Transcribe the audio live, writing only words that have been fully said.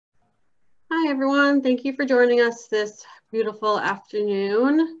everyone. Thank you for joining us this beautiful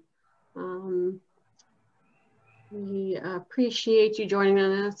afternoon. We appreciate you joining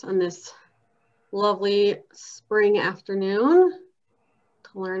us on this lovely spring afternoon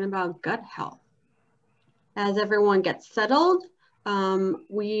to learn about gut health. As everyone gets settled, I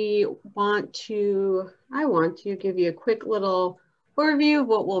want to give you a quick little overview of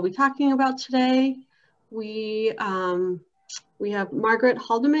what we'll be talking about today. We have Margaret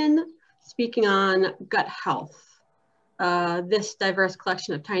Haldeman speaking on gut health. This diverse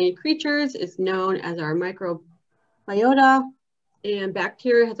collection of tiny creatures is known as our microbiota, and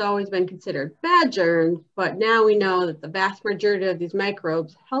bacteria has always been considered bad germs, but now we know that the vast majority of these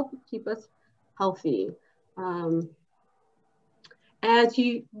microbes help keep us healthy. As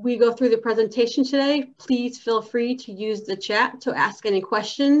we go through the presentation today, please feel free to use the chat to ask any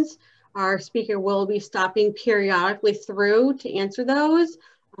questions. Our speaker will be stopping periodically through to answer those,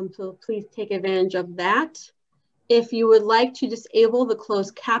 so please take advantage of that. If you would like to disable the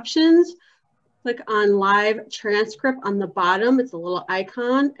closed captions, click on live transcript on the bottom. It's a little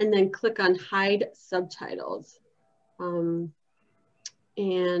icon, and then click on hide subtitles. And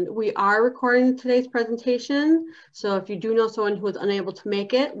we are recording today's presentation. So if you do know someone who is unable to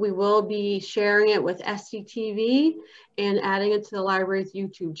make it, we will be sharing it with SCTV and adding it to the library's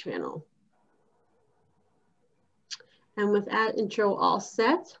YouTube channel. And with that intro all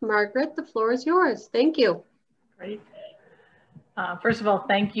set, Margaret, the floor is yours. Thank you. Great. First of all,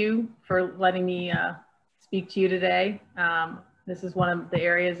 thank you for letting me speak to you today. This is one of the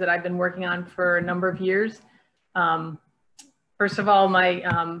areas that I've been working on for a number of years. First of all,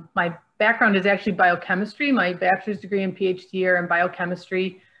 my background is actually biochemistry. My bachelor's degree and PhD are in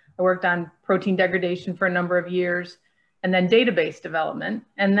biochemistry. I worked on protein degradation for a number of years, and then database development.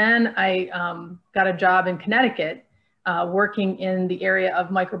 And then I got a job in Connecticut working in the area of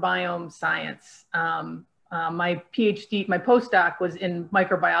microbiome science. My PhD, my postdoc was in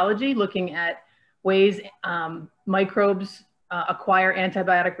microbiology, looking at ways microbes acquire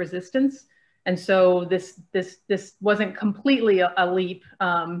antibiotic resistance. And so this wasn't completely a leap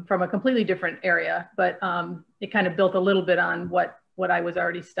from a completely different area, but it kind of built a little bit on what I was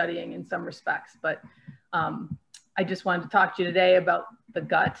already studying in some respects. But I just wanted to talk to you today about the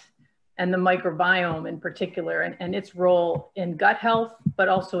gut and the microbiome in particular, and its role in gut health, but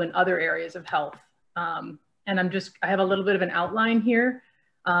also in other areas of health. And I have a little bit of an outline here,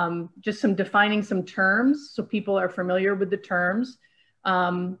 just defining some terms so people are familiar with the terms.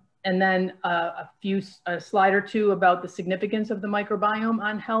 And then a slide or two about the significance of the microbiome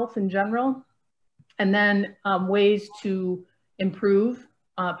on health in general. And then ways to improve,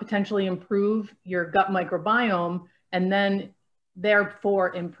 potentially improve your gut microbiome, and then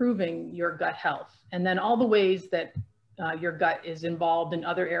therefore improving your gut health. And then all the ways that your gut is involved in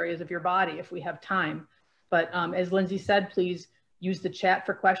other areas of your body if we have time. But as Lindsay said, please use the chat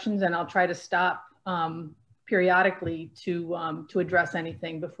for questions, and I'll try to stop periodically to address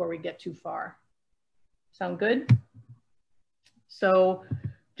anything before we get too far. Sound good? So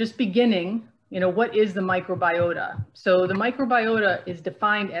just beginning, what is the microbiota? So the microbiota is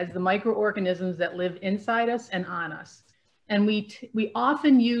defined as the microorganisms that live inside us and on us. And we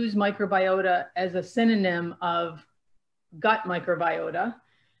often use microbiota as a synonym of gut microbiota.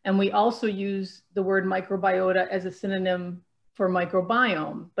 And we also use the word microbiota as a synonym for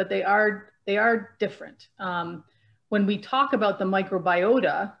microbiome, but they are different. When we talk about the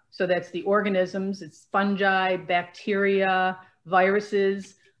microbiota, so that's the organisms, it's fungi, bacteria,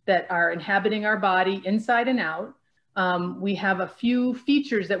 viruses that are inhabiting our body inside and out, we have a few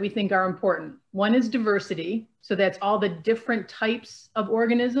features that we think are important. One is diversity, so that's all the different types of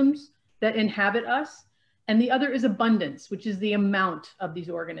organisms that inhabit us. And the other is abundance, which is the amount of these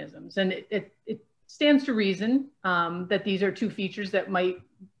organisms. And it stands to reason that these are two features that might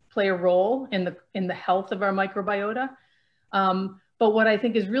play a role in the health of our microbiota. But what I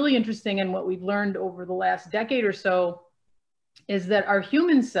think is really interesting, and what we've learned over the last decade or so, is that our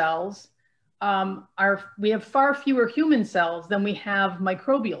human cells, we have far fewer human cells than we have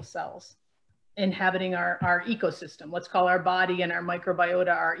microbial cells inhabiting our ecosystem. Let's call our body and our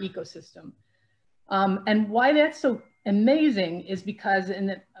microbiota our ecosystem. And why that's so amazing is because,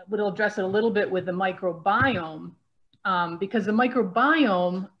 and we'll address it a little bit with the microbiome, because the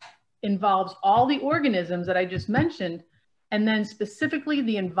microbiome involves all the organisms that I just mentioned, and then specifically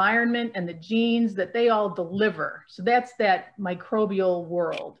the environment and the genes that they all deliver. So that's that microbial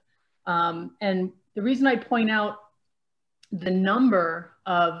world. And the reason I point out the number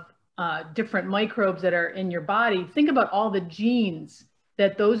of different microbes that are in your body, think about all the genes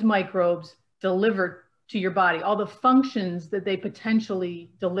that those microbes deliver to your body, all the functions that they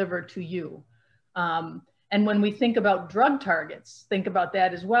potentially deliver to you. And when we think about drug targets, think about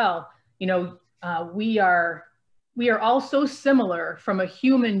that as well. You know, we are all so similar from a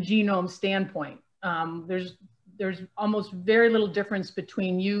human genome standpoint. There's almost very little difference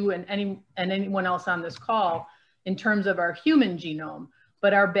between you and anyone else on this call in terms of our human genome,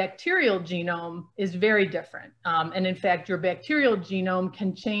 but our bacterial genome is very different. And in fact, your bacterial genome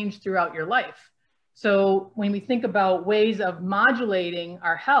can change throughout your life. So when we think about ways of modulating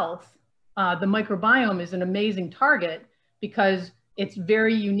our health, the microbiome is an amazing target because it's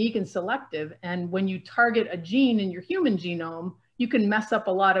very unique and selective. And when you target a gene in your human genome, you can mess up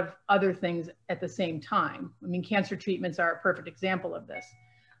a lot of other things at the same time. I mean, cancer treatments are a perfect example of this.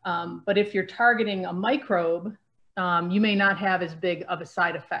 But if you're targeting a microbe, you may not have as big of a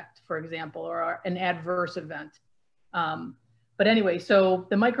side effect, for example, or an adverse event. But anyway, so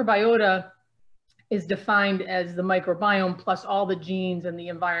the microbiota is defined as the microbiome plus all the genes and the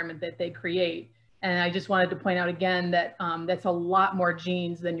environment that they create. And I just wanted to point out again that that's a lot more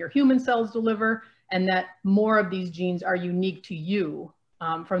genes than your human cells deliver, and that more of these genes are unique to you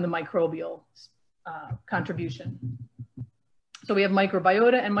from the microbial contribution. So we have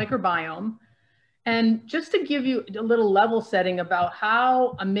microbiota and microbiome. And just to give you a little level setting about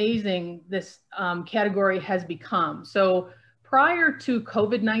how amazing this category has become. So prior to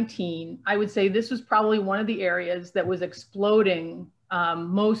COVID-19, I would say this was probably one of the areas that was exploding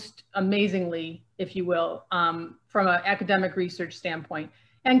most amazingly, if you will, from an academic research standpoint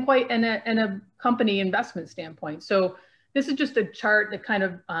and a company investment standpoint. So this is just a chart that kind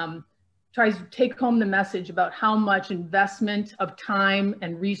of tries to take home the message about how much investment of time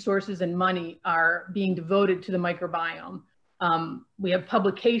and resources and money are being devoted to the microbiome. We have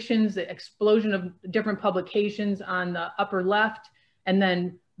publications, the explosion of different publications on the upper left, and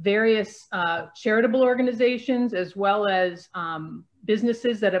then various charitable organizations, as well as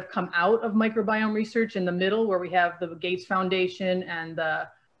businesses that have come out of microbiome research in the middle, where we have the Gates Foundation and the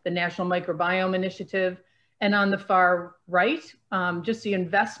National Microbiome Initiative. And on the far right, just the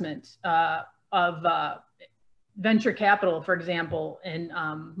investment of venture capital, for example, in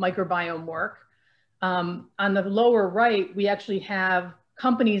microbiome work. On the lower right, we actually have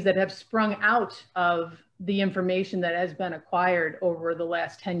companies that have sprung out of the information that has been acquired over the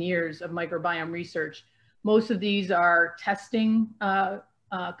last 10 years of microbiome research. Most of these are testing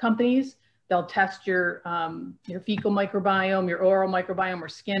companies. They'll test your fecal microbiome, your oral microbiome, or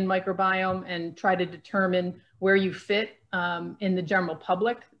skin microbiome, and try to determine where you fit in the general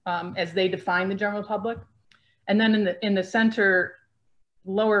public as they define the general public. And then in the center,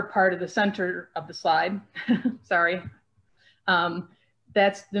 lower part of the center of the slide, sorry,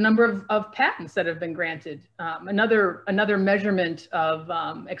 that's the number of patents that have been granted. Another measurement of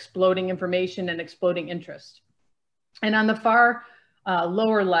exploding information and exploding interest. And on the far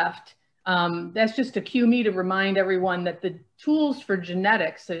lower left, that's just to cue me to remind everyone that the tools for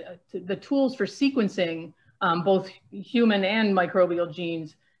genetics, the tools for sequencing both human and microbial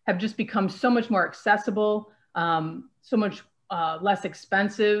genes have just become so much more accessible, so much less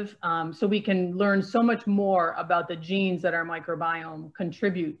expensive, so we can learn so much more about the genes that our microbiome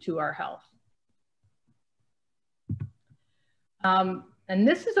contribute to our health. And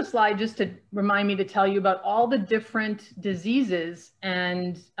this is a slide just to remind me to tell you about all the different diseases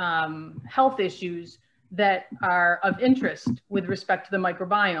and health issues that are of interest with respect to the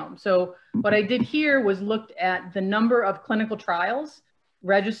microbiome. So what I did here was looked at the number of clinical trials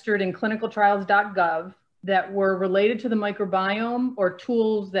registered in clinicaltrials.gov that were related to the microbiome, or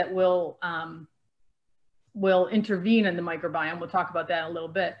tools that will intervene in the microbiome. We'll talk about that in a little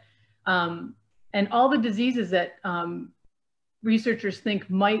bit. And all the diseases that researchers think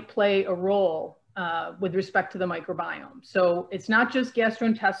might play a role with respect to the microbiome. So it's not just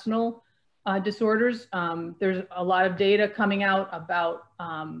gastrointestinal disorders. There's a lot of data coming out about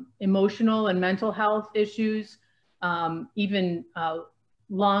emotional and mental health issues, even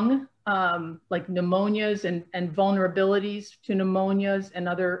lung, like pneumonias and vulnerabilities to pneumonias and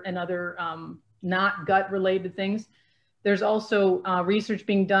other not gut related things. There's also research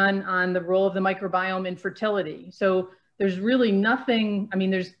being done on the role of the microbiome in fertility. So there's really nothing, I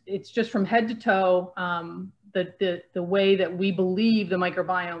mean, it's just from head to toe, the way that we believe the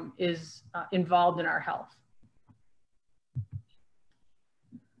microbiome is involved in our health.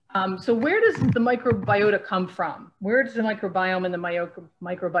 So where does the microbiota come from? Where does the microbiome and the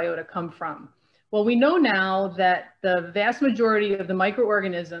microbiota come from? Well, we know now that the vast majority of the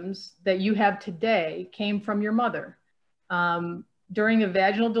microorganisms that you have today came from your mother. During a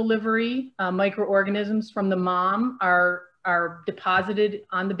vaginal delivery, microorganisms from the mom are deposited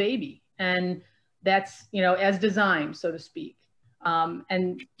on the baby, and that's, you know, as designed, so to speak.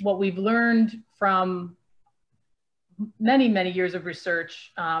 And what we've learned from many, many years of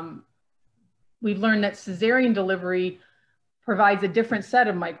research, we've learned that cesarean delivery provides a different set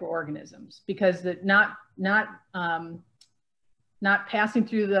of microorganisms, because not passing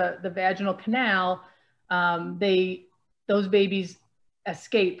through the vaginal canal, those babies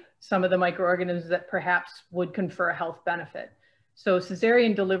escape some of the microorganisms that perhaps would confer a health benefit. So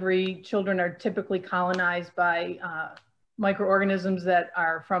cesarean delivery, children are typically colonized by microorganisms that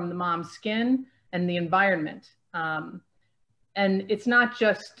are from the mom's skin and the environment. And it's not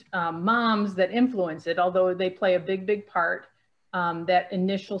just moms that influence it, although they play a big, big part. That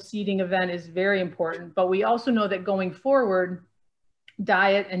initial seeding event is very important, but we also know that going forward,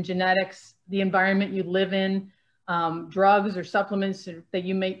 diet and genetics, the environment you live in, drugs or supplements that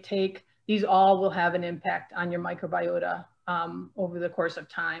you may take, these all will have an impact on your microbiota over the course of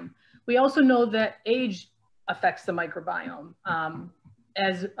time. We also know that age affects the microbiome.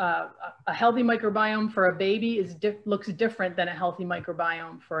 As a healthy microbiome for a baby looks different than a healthy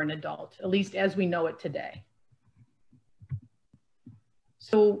microbiome for an adult, at least as we know it today.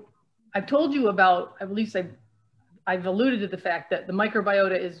 So I've told you about, at least I've alluded to the fact that the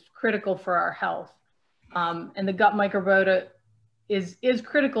microbiota is critical for our health. And the gut microbiota is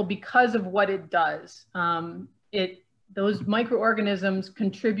critical because of what it does. Those microorganisms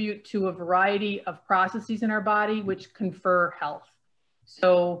contribute to a variety of processes in our body which confer health.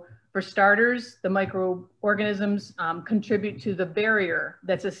 So for starters, the microorganisms contribute to the barrier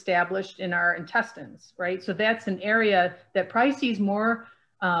that's established in our intestines, right? So that's an area that probably sees more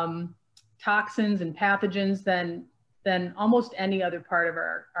toxins and pathogens than almost any other part of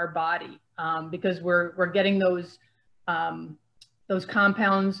our body, because we're getting those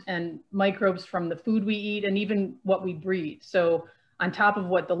compounds and microbes from the food we eat and even what we breathe. So on top of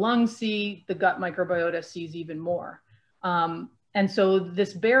what the lungs see, the gut microbiota sees even more. And so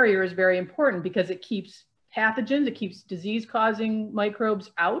this barrier is very important because it keeps pathogens, it keeps disease-causing microbes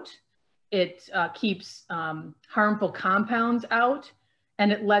out, it keeps harmful compounds out,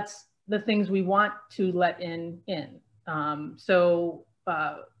 and it lets the things we want to let in.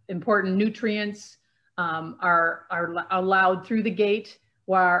 Important nutrients are allowed through the gate,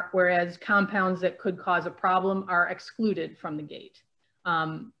 whereas compounds that could cause a problem are excluded from the gate.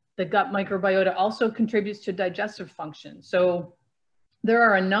 The gut microbiota also contributes to digestive function. So there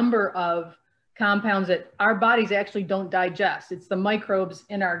are a number of compounds that our bodies actually don't digest. It's the microbes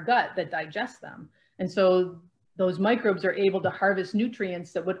in our gut that digest them. And so those microbes are able to harvest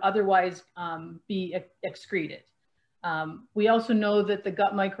nutrients that would otherwise be excreted. We also know that the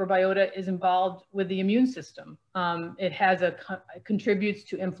gut microbiota is involved with the immune system. It contributes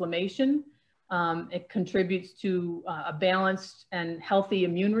to inflammation. It contributes to a balanced and healthy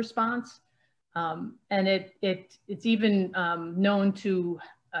immune response. And it's even known to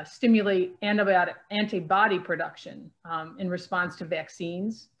stimulate antibody production in response to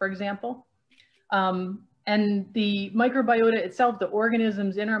vaccines, for example. And the microbiota itself, the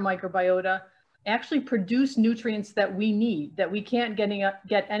organisms in our microbiota, actually produce nutrients that we need, that we can't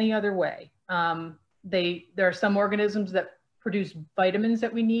get any other way. There are some organisms that produce vitamins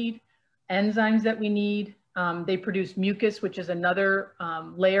that we need, enzymes that we need. They produce mucus, which is another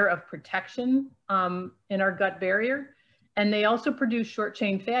layer of protection in our gut barrier. And they also produce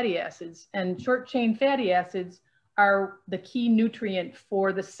short-chain fatty acids. And short-chain fatty acids are the key nutrient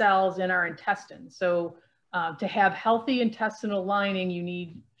for the cells in our intestines. So to have healthy intestinal lining, you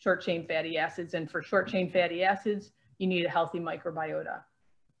need short-chain fatty acids. And for short-chain fatty acids, you need a healthy microbiota.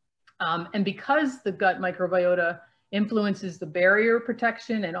 And because the gut microbiota influences the barrier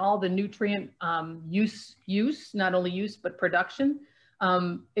protection and all the nutrient use, not only use, but production,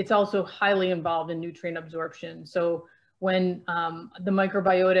 it's also highly involved in nutrient absorption. So when the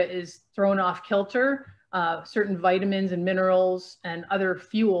microbiota is thrown off kilter, certain vitamins and minerals and other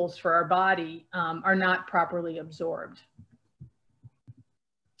fuels for our body are not properly absorbed.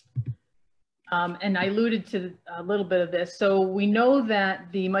 And I alluded to a little bit of this. So we know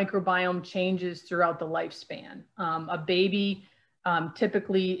that the microbiome changes throughout the lifespan. A baby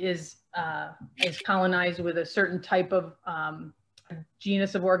typically is colonized with a certain type of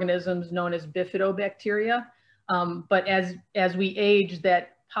genus of organisms known as bifidobacteria. But as we age,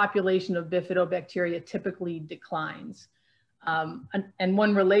 that population of bifidobacteria typically declines. And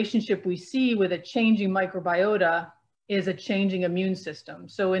one relationship we see with a changing microbiota is a changing immune system.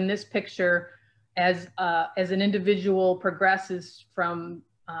 So in this picture, as an individual progresses from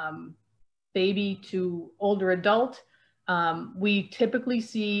baby to older adult, we typically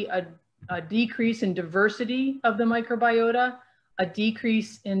see a decrease in diversity of the microbiota, a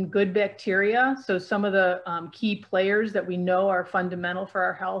decrease in good bacteria. So some of the key players that we know are fundamental for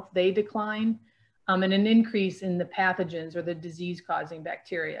our health, they decline, and an increase in the pathogens or the disease-causing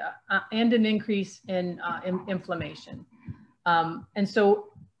bacteria, and an increase in inflammation. And so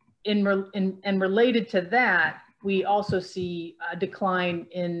and related to that, we also see a decline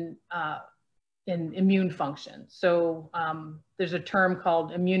in immune function. So there's a term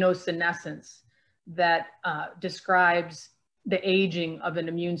called immunosenescence that describes the aging of an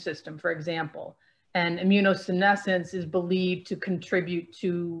immune system, for example. And immunosenescence is believed to contribute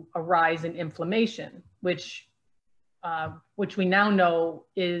to a rise in inflammation, which we now know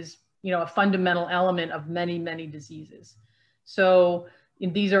is, a fundamental element of many, many diseases. So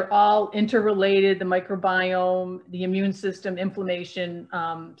these are all interrelated: the microbiome, the immune system, inflammation.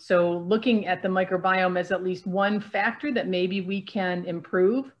 So looking at the microbiome as at least one factor that maybe we can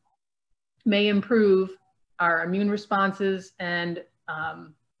improve, may improve our immune responses and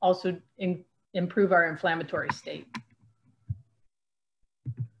also improve our inflammatory state.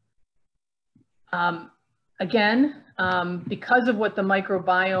 Again, because of what the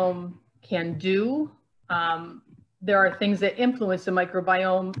microbiome can do, there are things that influence the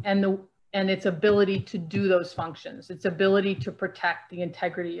microbiome and its ability to do those functions, its ability to protect the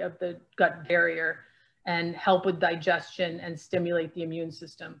integrity of the gut barrier and help with digestion and stimulate the immune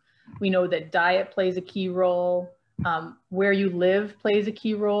system. We know that diet plays a key role, where you live plays a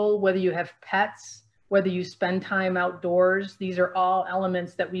key role, whether you have pets, whether you spend time outdoors. These are all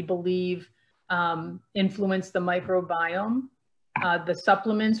elements that we believe influence the microbiome. The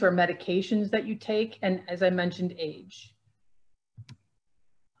supplements or medications that you take, and as I mentioned, age.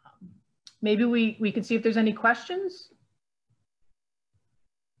 Maybe we could see if there's any questions.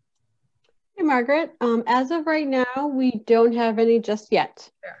 Hey, Margaret, as of right now, we don't have any just yet.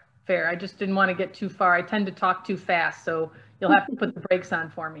 Fair. I just didn't want to get too far. I tend to talk too fast, so you'll have to put the brakes on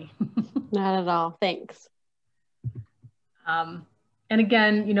for me. Not at all, thanks. And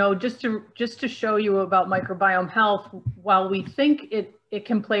again, just to show you about microbiome health, while we think it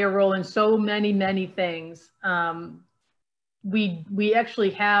can play a role in so many, many things, we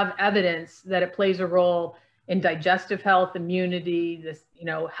actually have evidence that it plays a role in digestive health, immunity, this,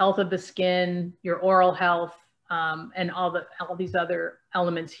 health of the skin, your oral health, and all these other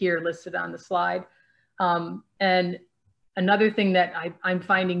elements here listed on the slide. And another thing that I'm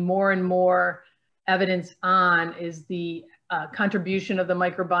finding more and more evidence on is the contribution of the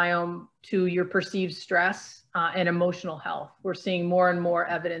microbiome to your perceived stress and emotional health. We're seeing more and more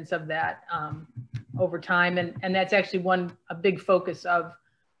evidence of that over time. And that's actually a big focus of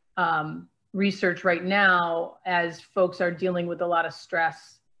research right now as folks are dealing with a lot of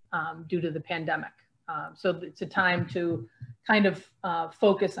stress due to the pandemic. So it's a time to kind of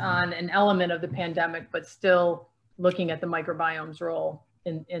focus on an element of the pandemic, but still looking at the microbiome's role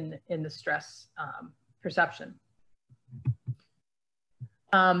in the stress perception.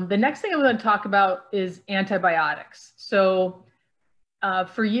 The next thing I'm going to talk about is antibiotics. So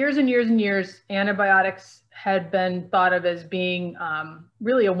for years and years and years, antibiotics had been thought of as being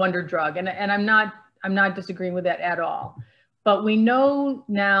really a wonder drug. And I'm not disagreeing with that at all. But we know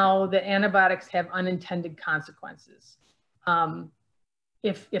now that antibiotics have unintended consequences.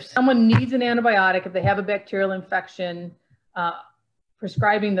 If someone needs an antibiotic, if they have a bacterial infection,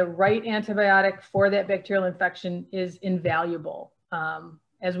 prescribing the right antibiotic for that bacterial infection is invaluable.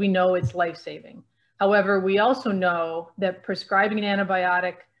 As we know, it's life-saving. However, we also know that prescribing an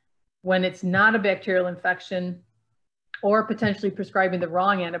antibiotic when it's not a bacterial infection or potentially prescribing the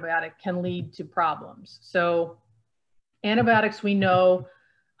wrong antibiotic can lead to problems. So antibiotics, we know,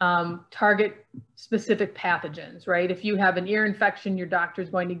 target specific pathogens, right? If you have an ear infection, your doctor is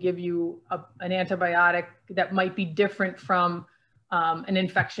going to give you an antibiotic that might be different from an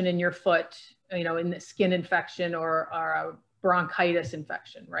infection in your foot, in the skin infection or a bronchitis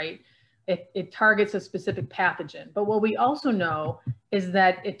infection, right? It targets a specific pathogen. But what we also know is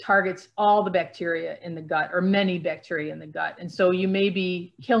that it targets all the bacteria in the gut, or many bacteria in the gut. And so you may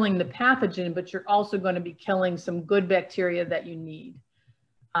be killing the pathogen, but you're also going to be killing some good bacteria that you need.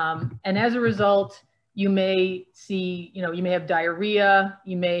 And as a result, you may see, you may have diarrhea,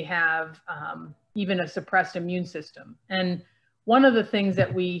 you may have even a suppressed immune system. And one of the things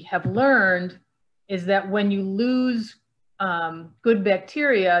that we have learned is that when you lose good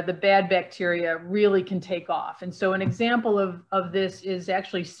bacteria, the bad bacteria really can take off. And so an example of this is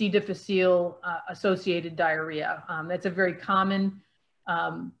actually C. difficile associated diarrhea. That's a very common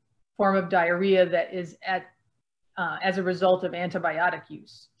form of diarrhea that is as a result of antibiotic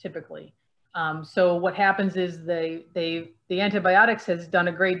use, typically. So what happens is the antibiotics has done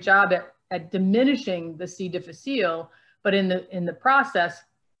a great job at diminishing the C. difficile, but in the process,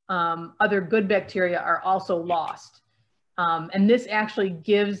 other good bacteria are also lost. And this actually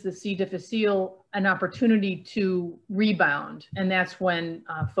gives the C. difficile an opportunity to rebound. And that's when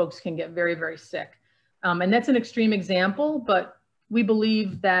folks can get very, very sick. And that's an extreme example, but we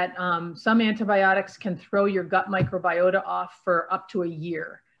believe that some antibiotics can throw your gut microbiota off for up to a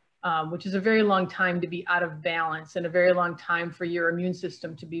year, which is a very long time to be out of balance and a very long time for your immune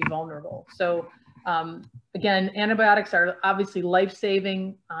system to be vulnerable. So again, antibiotics are obviously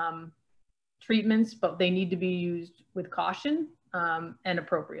life-saving treatments, but they need to be used with caution and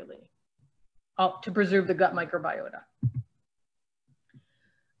appropriately to preserve the gut microbiota.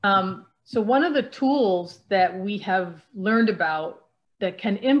 So one of the tools that we have learned about that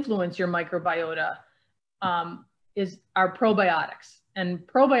can influence your microbiota is our probiotics. And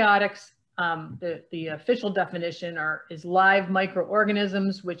probiotics, the official definition is live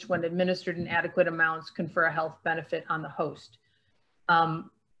microorganisms, which when administered in adequate amounts confer a health benefit on the host.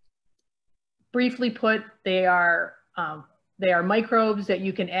 Briefly put, they are microbes that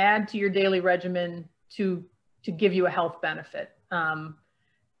you can add to your daily regimen to give you a health benefit.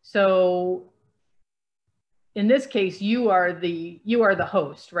 So in this case, you are the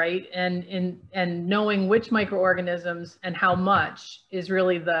host, right? And knowing which microorganisms and how much is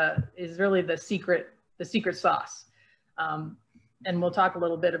really the secret sauce. And we'll talk a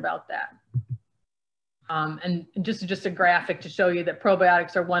little bit about that. And just a graphic to show you that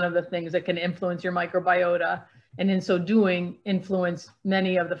probiotics are one of the things that can influence your microbiota, and in so doing, influence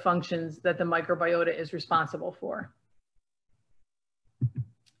many of the functions that the microbiota is responsible for.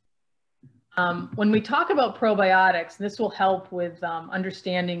 When we talk about probiotics, this will help with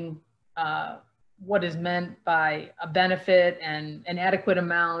understanding what is meant by a benefit and an adequate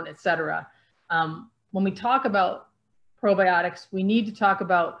amount, et cetera. When we talk about probiotics, we need to talk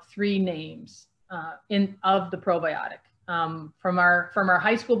about three names of the probiotic. From our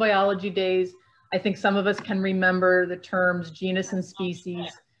high school biology days, I think some of us can remember the terms genus and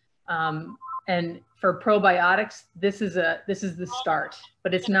species. And for probiotics, this is the start,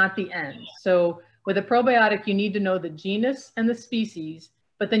 but it's not the end. So with a probiotic, you need to know the genus and the species,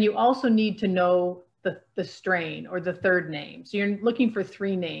 but then you also need to know the strain or the third name. So you're looking for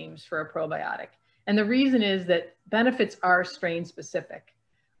three names for a probiotic. And the reason is that benefits are strain specific.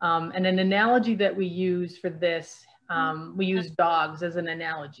 And an analogy that we use for this, we use dogs as an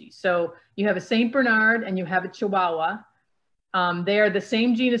analogy. So you have a Saint Bernard and you have a Chihuahua. They are the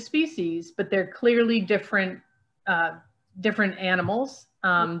same genus species, but they're clearly different animals.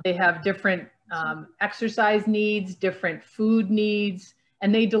 They have different exercise needs, different food needs,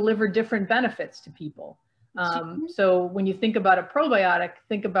 and they deliver different benefits to people. So when you think about a probiotic,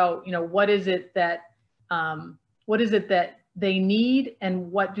 think about, what is it that they need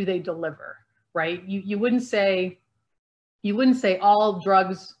and what do they deliver, right? You wouldn't say all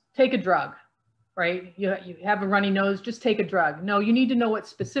drugs, take a drug. Right? You have a runny nose, just take a drug. No, you need to know what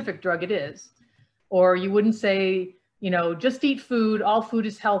specific drug it is. Or you wouldn't say, just eat food, all food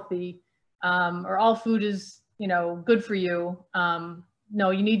is healthy, or all food is, good for you. No,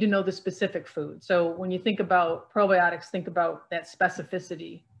 you need to know the specific food. So when you think about probiotics, think about that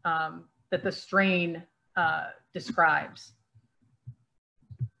specificity that the strain describes.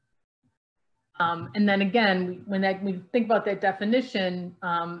 And then again, when we think about that definition,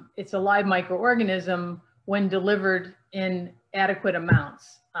 it's a live microorganism when delivered in adequate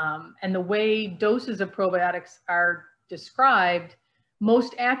amounts. And the way doses of probiotics are described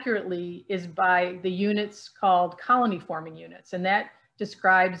most accurately is by the units called colony forming units. And that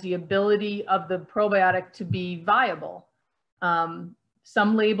describes the ability of the probiotic to be viable.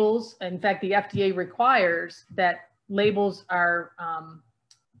 Some labels, in fact, the FDA requires that labels are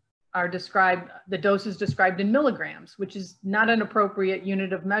described, the dose is described in milligrams, which is not an appropriate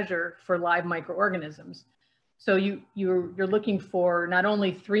unit of measure for live microorganisms. So you're looking for not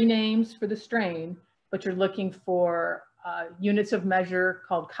only three names for the strain, but you're looking for units of measure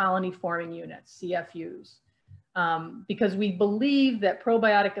called colony forming units, CFUs, because we believe that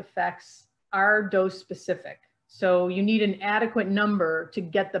probiotic effects are dose specific. So you need an adequate number to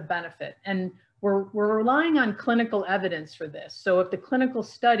get the benefit. And we're relying on clinical evidence for this. So if the clinical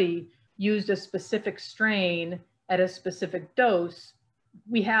study used a specific strain at a specific dose,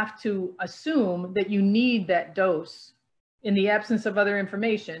 we have to assume that you need that dose in the absence of other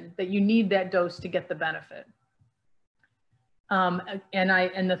information, that you need that dose to get the benefit. And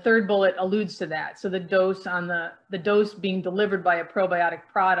the third bullet alludes to that. So the dose being delivered by a probiotic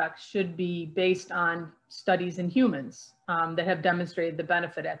product should be based on studies in humans that have demonstrated the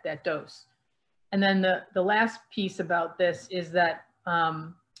benefit at that dose. And then the last piece about this is that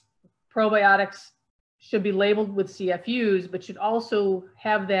probiotics should be labeled with CFUs, but should also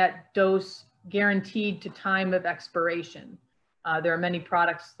have that dose guaranteed to time of expiration. There are many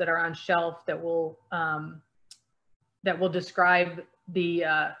products that are on shelf that will describe the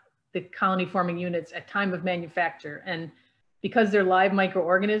colony forming units at time of manufacture. And because they're live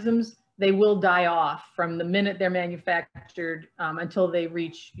microorganisms, they will die off from the minute they're manufactured until they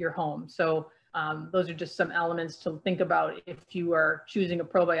reach your home. So those are just some elements to think about if you are choosing a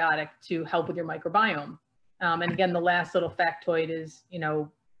probiotic to help with your microbiome. And again, the last little factoid is, you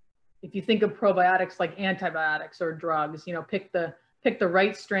know, if you think of probiotics like antibiotics or drugs, you know, pick the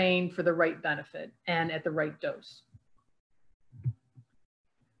right strain for the right benefit and at the right dose.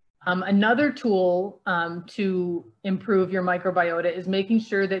 Another tool to improve your microbiota is making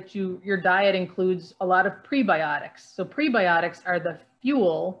sure that your diet includes a lot of prebiotics. So prebiotics are the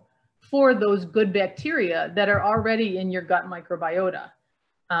fuel for those good bacteria that are already in your gut microbiota.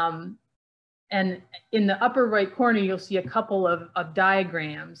 And in the upper right corner, you'll see a couple of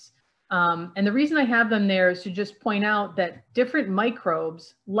diagrams. And the reason I have them there is to just point out that different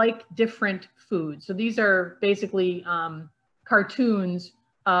microbes like different foods. So these are basically cartoons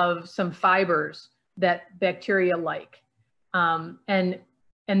of some fibers that bacteria like. And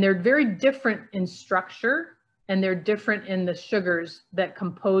they're very different in structure, and they're different in the sugars that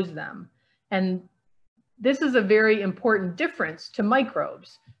compose them. And this is a very important difference to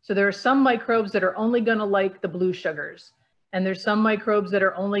microbes. So there are some microbes that are only going to like the blue sugars, and there's some microbes that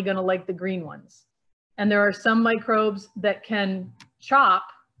are only going to like the green ones. And there are some microbes that can chop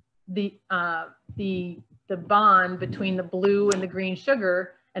the bond between the blue and the green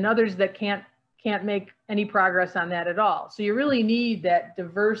sugar, and others that can't make any progress on that at all. So you really need that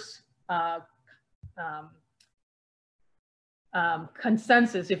diverse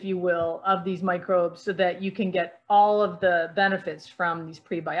consensus, if you will, of these microbes so that you can get all of the benefits from these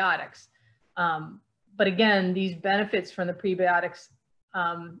prebiotics. But again, these benefits from the prebiotics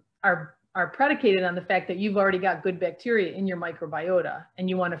are predicated on the fact that you've already got good bacteria in your microbiota and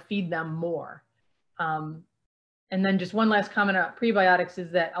you want to feed them more. And then just one last comment about prebiotics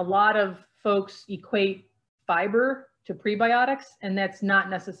is that a lot of folks equate fiber to prebiotics, and that's not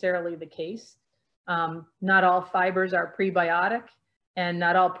necessarily the case. Not all fibers are prebiotic, and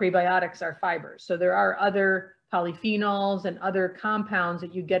not all prebiotics are fibers. So there are other polyphenols and other compounds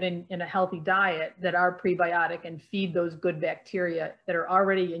that you get in a healthy diet that are prebiotic and feed those good bacteria that are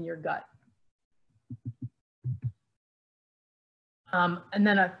already in your gut. And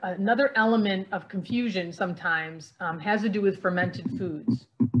then another element of confusion sometimes has to do with fermented foods.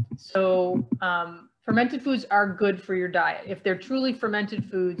 So fermented foods are good for your diet. If they're truly fermented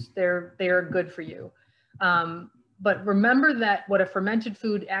foods, they are good for you. But remember that what a fermented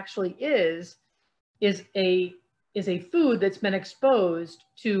food actually is a food that's been exposed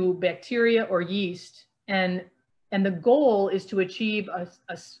to bacteria or yeast, and the goal is to achieve a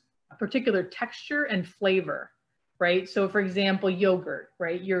particular texture and flavor. Right? So for example, yogurt,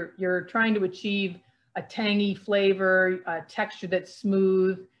 right? You're trying to achieve a tangy flavor, a texture that's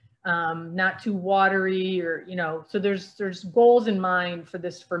smooth, not too watery, or, you know, so there's goals in mind for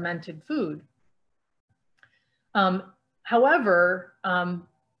this fermented food. However,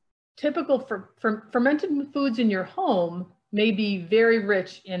 typical for fermented foods in your home may be very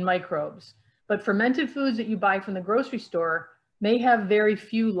rich in microbes, but fermented foods that you buy from the grocery store may have very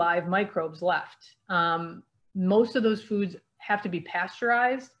few live microbes left. Most of those foods have to be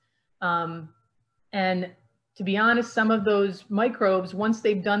pasteurized. And to be honest, some of those microbes, once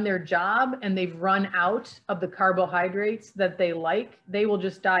they've done their job and they've run out of the carbohydrates that they like, they will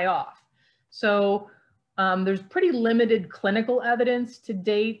just die off. So there's pretty limited clinical evidence to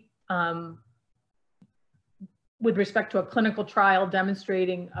date with respect to a clinical trial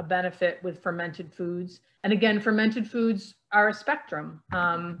demonstrating a benefit with fermented foods. And again, fermented foods are a spectrum.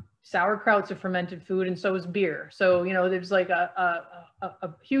 Sauerkraut's a fermented food, and so is beer. So, you know, there's like a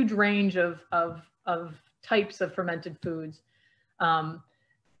huge range of types of fermented foods.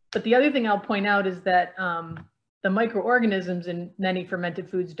 But the other thing I'll point out is that the microorganisms in many fermented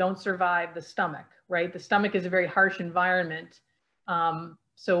foods don't survive the stomach, right? The stomach is a very harsh environment.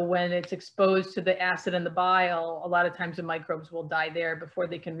 So when it's exposed to the acid and the bile, a lot of times the microbes will die there before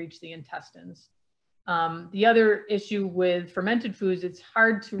they can reach the intestines. The other issue with fermented foods, it's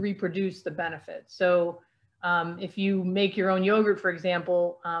hard to reproduce the benefit. So if you make your own yogurt, for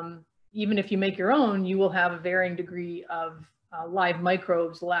example, even if you make your own, you will have a varying degree of live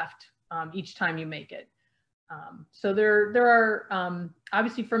microbes left each time you make it. So there are,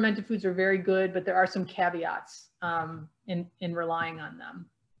 obviously fermented foods are very good, but there are some caveats in relying on them.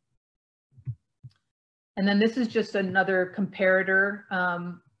 And then this is just another comparator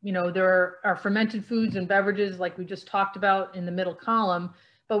you know, there are fermented foods and beverages like we just talked about in the middle column,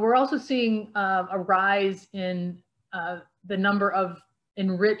 but we're also seeing a rise in the number of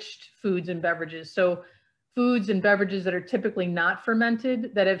enriched foods and beverages. So foods and beverages that are typically not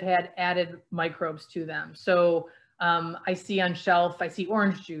fermented that have had added microbes to them. So I see on shelf, I see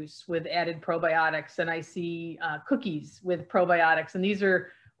orange juice with added probiotics, and I see cookies with probiotics. And these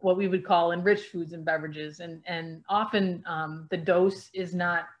are what we would call enriched foods and beverages. And often the dose is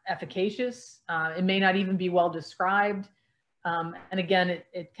not efficacious. It may not even be well described. And again,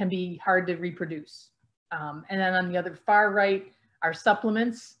 it can be hard to reproduce. And then on the other far right are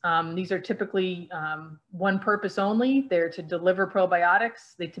supplements. These are typically one purpose only. They're to deliver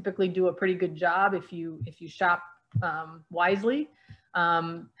probiotics. They typically do a pretty good job if you shop wisely,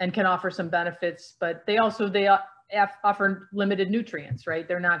 and can offer some benefits, but they offer limited nutrients, right?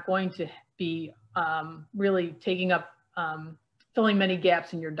 They're not going to be really taking up, filling many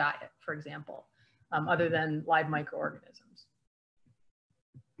gaps in your diet, for example, other than live microorganisms.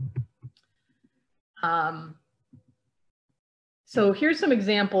 So here's some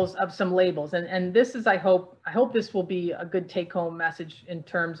examples of some labels, and this is, I hope this will be a good take-home message in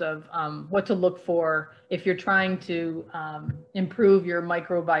terms of what to look for if you're trying to improve your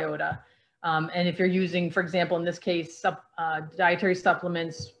microbiota. And if you're using, for example, in this case, dietary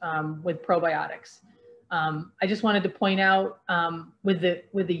supplements with probiotics. I just wanted to point out with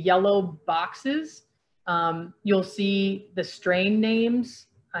the yellow boxes, you'll see the strain names.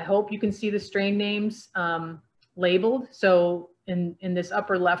 I hope you can see the strain names labeled. So in this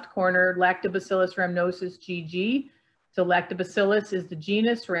upper left corner, Lactobacillus rhamnosus GG. So Lactobacillus is the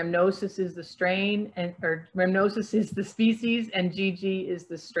genus, rhamnosus is the strain, or rhamnosus is the species, and GG is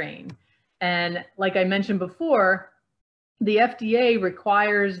the strain. And like I mentioned before, the FDA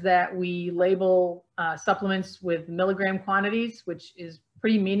requires that we label supplements with milligram quantities, which is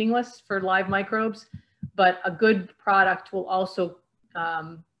pretty meaningless for live microbes, but a good product will also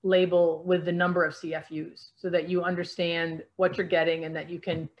label with the number of CFUs so that you understand what you're getting and that you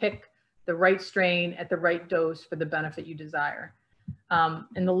can pick the right strain at the right dose for the benefit you desire.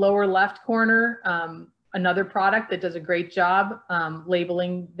 In the lower left corner, another product that does a great job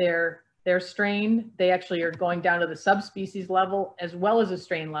labeling their strain. They actually are going down to the subspecies level as well as the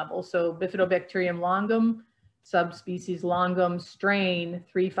strain level. So Bifidobacterium longum, subspecies longum, strain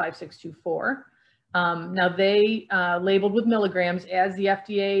 35624. Now they labeled with milligrams as the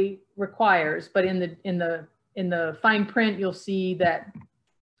FDA requires, but in the fine print you'll see that,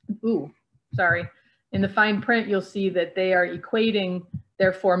 in the fine print you'll see that they are equating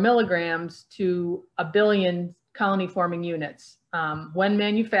their 4 milligrams to 1 billion colony forming units when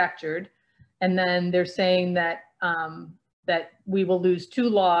manufactured, and then they're saying that that we will lose 2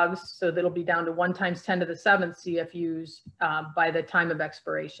 logs, so that'll be down to 1 × 10⁷ CFUs by the time of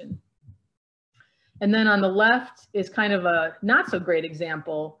expiration. And then on the left is kind of a not so great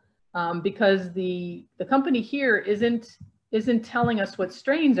example because the company here isn't telling us what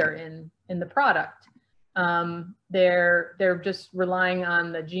strains are in the product. They're just relying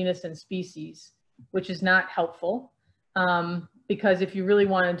on the genus and species, which is not helpful because if you really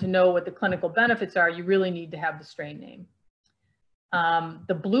wanted to know what the clinical benefits are, you really need to have the strain name.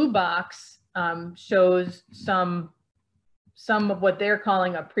 The blue box shows some of what they're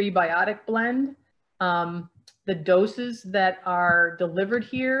calling a prebiotic blend. The doses that are delivered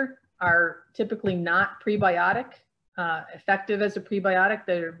here are typically not prebiotic, effective as a prebiotic.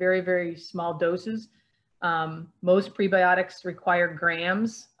 They're very, very small doses. Most prebiotics require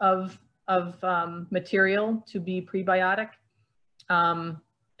grams of material to be prebiotic. And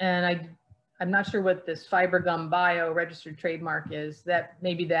I'm not sure what this FiberGum Bio registered trademark is. That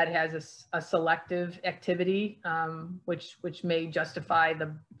maybe that has a selective activity, which may justify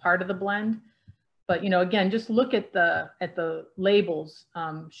the part of the blend. But again, just look at the labels.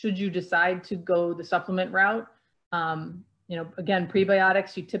 Should you decide to go the supplement route, again,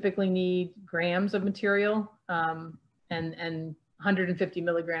 prebiotics, you typically need grams of material, and 150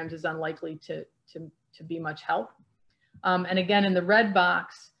 milligrams is unlikely to be much help. And again, in the red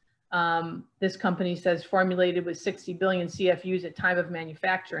box, this company says formulated with 60 billion CFUs at time of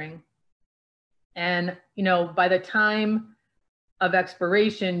manufacturing. And, by the time of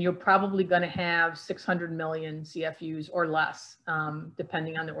expiration, you're probably going to have 600 million CFUs or less,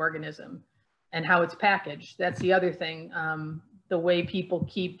 depending on the organism and how it's packaged. That's the other thing. The way people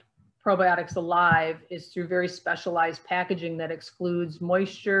keep probiotics alive is through very specialized packaging that excludes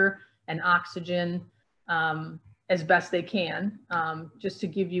moisture and oxygen as best they can, just to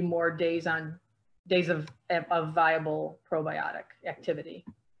give you more days of viable probiotic activity.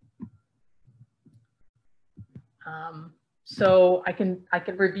 So I can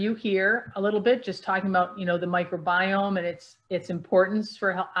review here a little bit, just talking about, you know, the microbiome and its importance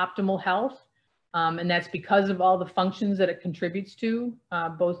for optimal health. And that's because of all the functions that it contributes to,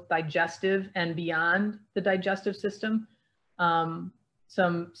 both digestive and beyond the digestive system. Some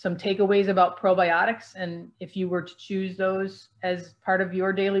takeaways about probiotics, and if you were to choose those as part of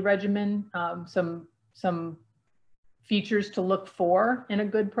your daily regimen, some features to look for in a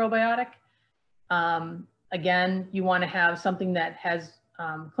good probiotic. Again, you want to have something that has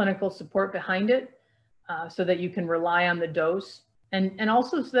clinical support behind it, so that you can rely on the dose, and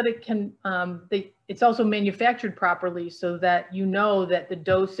also so that it can, it's also manufactured properly so that you know that the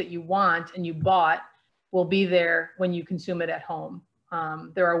dose that you want and you bought will be there when you consume it at home.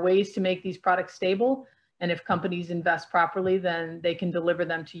 There are ways to make these products stable, and if companies invest properly, then they can deliver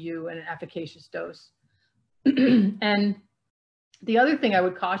them to you in an efficacious dose. And the other thing I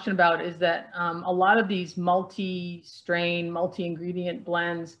would caution about is that a lot of these multi-strain, multi-ingredient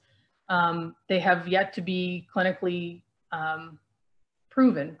blends, they have yet to be clinically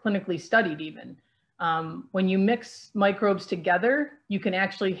proven, clinically studied even. When you mix microbes together, you can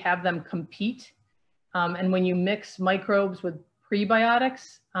actually have them compete. And when you mix microbes with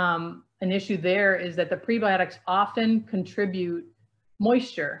prebiotics, an issue there is that the prebiotics often contribute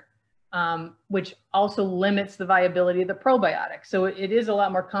moisture, which also limits the viability of the probiotic. So it is a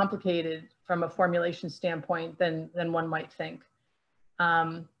lot more complicated from a formulation standpoint than one might think.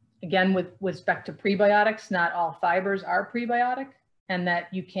 Again, with respect to prebiotics, not all fibers are prebiotic, and that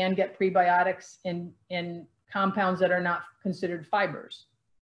you can get prebiotics in compounds that are not considered fibers.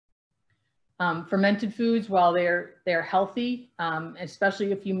 Fermented foods, while they're healthy,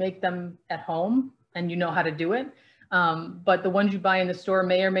 especially if you make them at home and you know how to do it, but the ones you buy in the store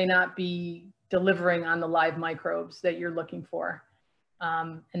may or may not be delivering on the live microbes that you're looking for.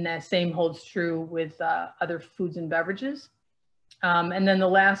 And that same holds true with other foods and beverages. And then the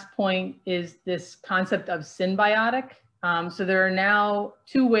last point is this concept of symbiotic. So there are now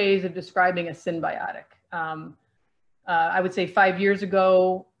two ways of describing a symbiotic. I would say 5 years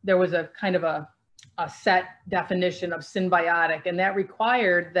ago, there was a kind of a set definition of symbiotic, and that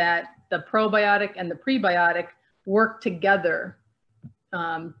required that the probiotic and the prebiotic work together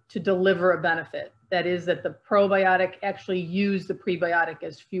to deliver a benefit. That is, that the probiotic actually use the prebiotic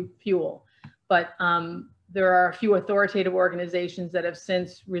as fuel. But there are a few authoritative organizations that have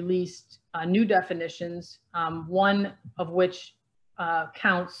since released new definitions, one of which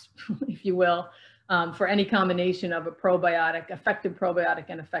counts, if you will, for any combination of a probiotic, effective probiotic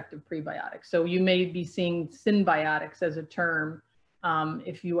and effective prebiotic. So you may be seeing symbiotics as a term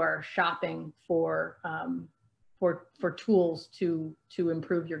if you are shopping for tools to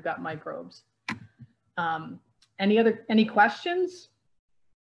improve your gut microbes. Any questions?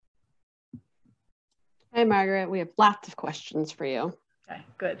 Hi, Margaret. We have lots of questions for you. Okay,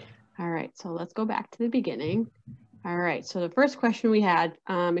 good. All right, so let's go back to the beginning. All right, so the first question we had,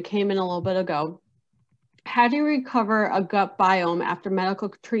 it came in a little bit ago. How do you recover a gut biome after medical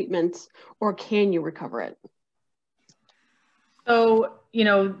treatments, or can you recover it? So, you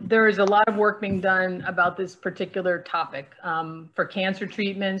know, there is a lot of work being done about this particular topic for cancer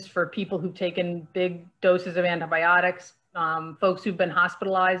treatments, for people who've taken big doses of antibiotics, folks who've been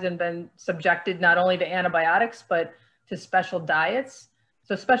hospitalized and been subjected not only to antibiotics, but to special diets.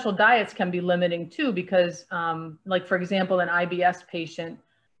 So special diets can be limiting too, because like, for example, an IBS patient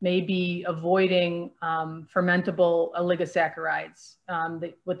may be avoiding fermentable oligosaccharides,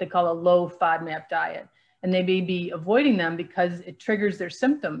 what they call a low FODMAP diet. And they may be avoiding them because it triggers their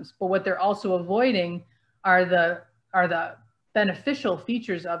symptoms. But what they're also avoiding are the beneficial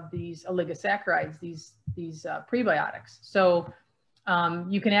features of these oligosaccharides, these prebiotics. So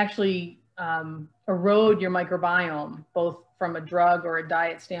you can actually erode your microbiome, both from a drug or a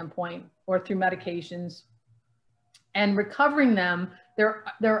diet standpoint or through medications. And recovering them,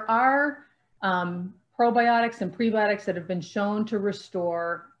 there are probiotics and prebiotics that have been shown to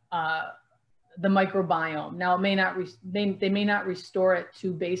restore the microbiome. Now, they may not restore it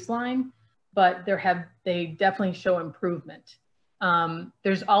to baseline, but they definitely show improvement.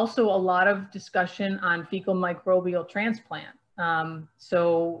 There's also a lot of discussion on fecal microbial transplant.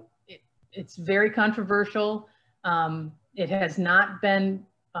 So it's very controversial. It has not been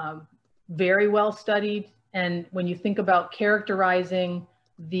very well studied. And when you think about characterizing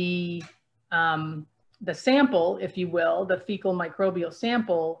the sample, if you will, the fecal microbial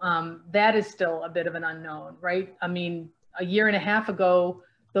sample, that is still a bit of an unknown, right? I mean, a year and a half ago,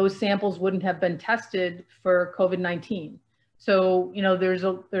 those samples wouldn't have been tested for COVID-19. So, you know, there's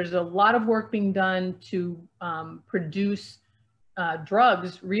a lot of work being done to produce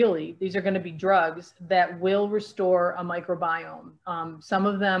drugs, really. These are going to be drugs that will restore a microbiome. Some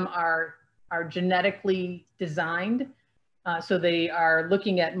of them are genetically designed. So they are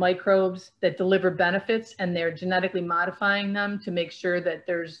looking at microbes that deliver benefits, and they're genetically modifying them to make sure that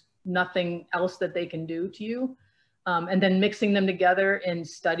there's nothing else that they can do to you. And then mixing them together in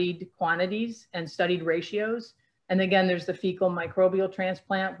studied quantities and studied ratios. And again, there's the fecal microbial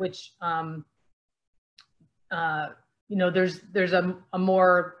transplant, which, you know, there's a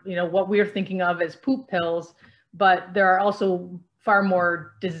more, you know, what we're thinking of as poop pills, but there are also far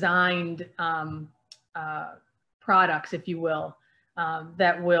more designed products, if you will,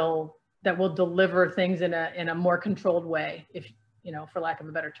 that will deliver things in a more controlled way, if, you know, for lack of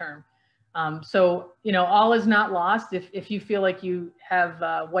a better term. So, you know, all is not lost. If you feel like you have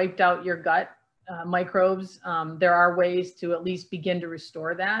wiped out your gut microbes, there are ways to at least begin to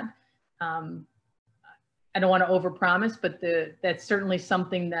restore that. I don't want to overpromise, but that's certainly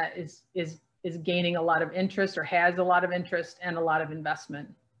something that is gaining a lot of interest, or has a lot of interest and a lot of investment.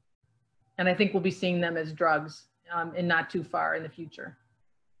 And I think we'll be seeing them as drugs in not too far in the future.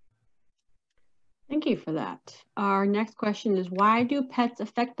 Thank you for that. Our next question is, why do pets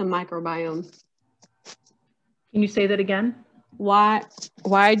affect the microbiome? Can you say that again? Why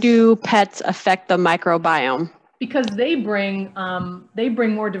do pets affect the microbiome? Because they bring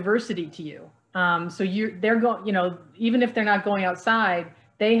more diversity to you. So they're going, you know, even if they're not going outside,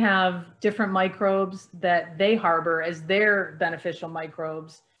 they have different microbes that they harbor as their beneficial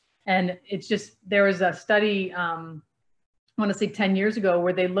microbes. And it's just, there was a study, I want to say 10 years ago,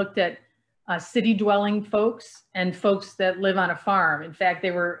 where they looked at city dwelling folks and folks that live on a farm. In fact,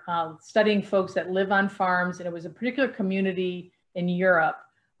 they were studying folks that live on farms, and it was a particular community in Europe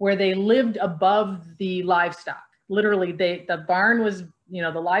where they lived above the livestock. Literally, the barn was, you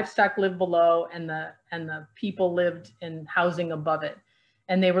know, the livestock lived below, and the people lived in housing above it.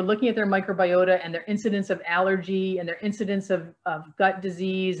 And they were looking at their microbiota and their incidence of allergy and their incidence of gut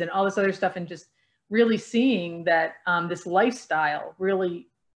disease and all this other stuff, and just really seeing that this lifestyle really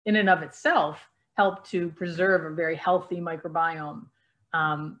in and of itself helped to preserve a very healthy microbiome.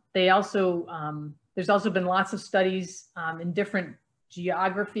 They also, there's also been lots of studies in different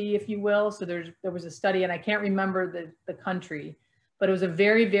geography, if you will. So there was a study, and I can't remember the country, but it was a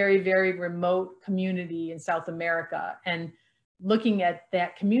very, very, very remote community in South America. And looking at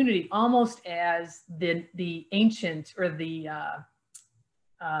that community almost as the ancient, or the,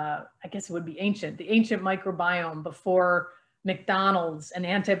 I guess it would be ancient, the ancient microbiome before McDonald's and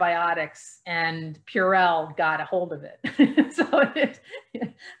antibiotics and Purell got a hold of it. So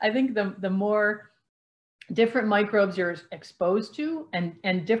I think the more different microbes you're exposed to,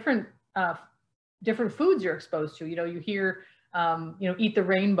 and different foods you're exposed to, you know, you hear, you know, eat the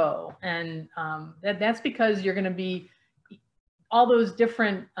rainbow, and that's because you're going to be, all those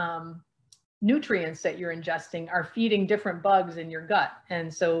different nutrients that you're ingesting are feeding different bugs in your gut.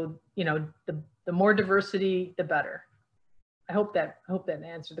 And so, you know, the more diversity, the better. I hope that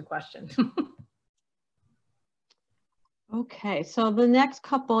answered the question. Okay, so the next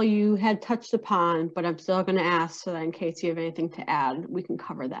couple you had touched upon, but I'm still going to ask so that in case you have anything to add, we can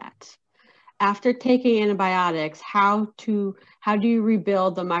cover that. After taking antibiotics, how do you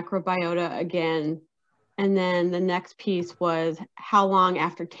rebuild the microbiota again? And then the next piece was, how long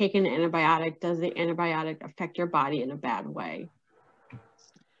after taking an antibiotic does the antibiotic affect your body in a bad way?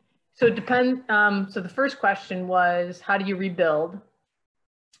 So it depends. So the first question was, how do you rebuild?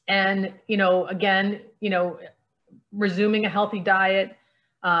 And, you know, again, you know, resuming a healthy diet,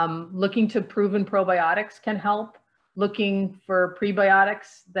 looking to proven probiotics can help, looking for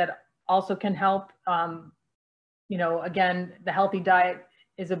prebiotics that also can help. You know, again, the healthy diet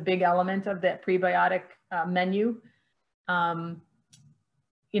is a big element of that prebiotic menu.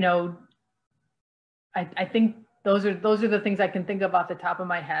 You know, I think those are the things I can think of off the top of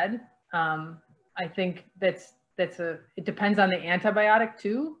my head. I think it depends on the antibiotic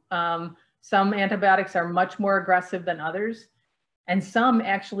too. Some antibiotics are much more aggressive than others, and some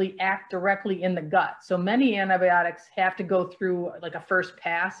actually act directly in the gut. So many antibiotics have to go through like a first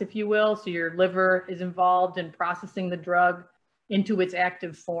pass, if you will. So your liver is involved in processing the drug into its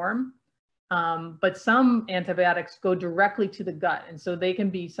active form. But some antibiotics go directly to the gut, and so they can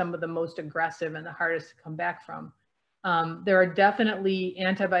be some of the most aggressive and the hardest to come back from. There are definitely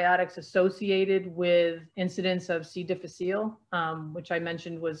antibiotics associated with incidence of C. difficile, which I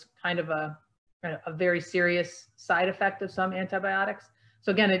mentioned was kind of a very serious side effect of some antibiotics.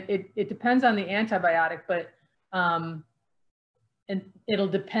 So again, it depends on the antibiotic, but and it'll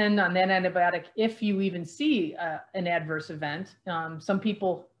depend on that antibiotic if you even see an adverse event. Some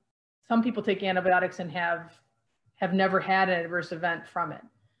people take antibiotics and have have never had an adverse event from it.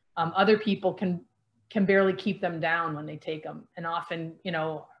 Other people can barely keep them down when they take them, and often, you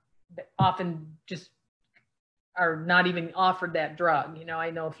know, often just are not even offered that drug. You know,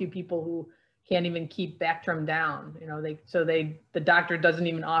 I know a few people who can't even keep Bactrim down, you know, the doctor doesn't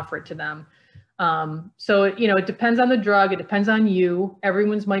even offer it to them. So, you know, it depends on the drug. It depends on you.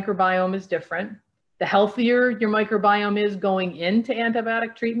 Everyone's microbiome is different. The healthier your microbiome is going into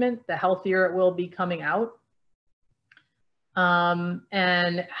antibiotic treatment, the healthier it will be coming out.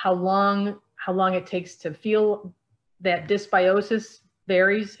 And how long it takes to feel that dysbiosis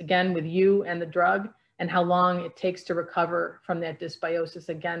varies, again, with you and the drug, and how long it takes to recover from that dysbiosis,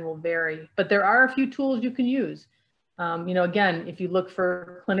 again, will vary. But there are a few tools you can use. You know, again, if you look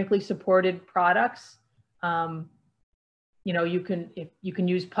for clinically supported products, you know, you can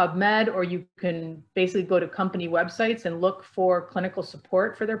use PubMed, or you can basically go to company websites and look for clinical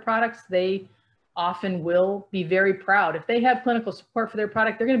support for their products. They often will be very proud. If they have clinical support for their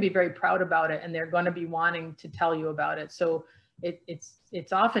product, they're going to be very proud about it, and they're going to be wanting to tell you about it. So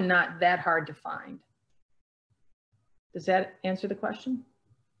it's often not that hard to find. Does that answer the question?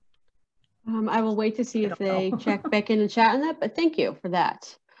 I will wait to see if they check back in the chat on that, but thank you for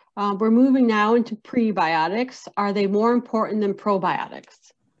that. We're moving now into prebiotics. Are they more important than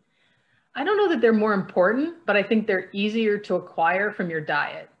probiotics? I don't know that they're more important, but I think they're easier to acquire from your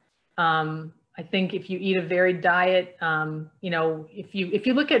diet. I think if you eat a varied diet, you know, if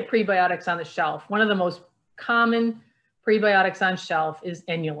you look at prebiotics on the shelf, one of the most common prebiotics on shelf is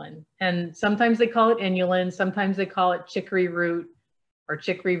inulin. And sometimes they call it inulin, sometimes they call it chicory root or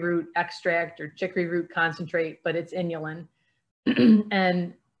chicory root extract or chicory root concentrate, but it's inulin.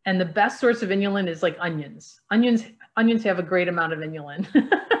 And the best source of inulin is like onions. Onions have a great amount of inulin.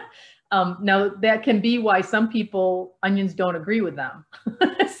 Now that can be why some people, onions don't agree with them.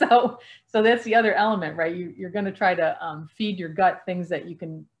 So that's the other element, right? You're going to try to feed your gut things that you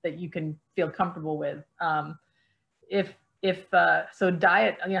can feel comfortable with. So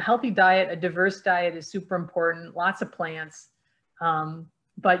diet, you know, healthy diet, a diverse diet is super important. Lots of plants,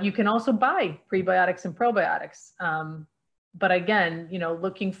 but you can also buy prebiotics and probiotics. But again, you know,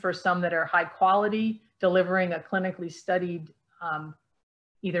 looking for some that are high quality, delivering a clinically studied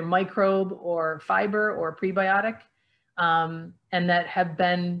either microbe or fiber or prebiotic, and that have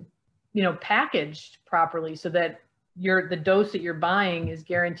been, you know, packaged properly so that the dose that you're buying is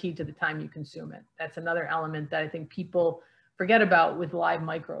guaranteed to the time you consume it. That's another element that I think people forget about with live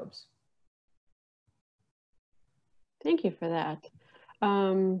microbes. Thank you for that.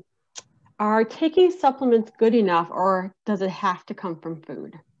 Are taking supplements good enough, or does it have to come from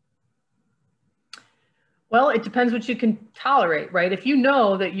food? Well, it depends what you can tolerate, right? If you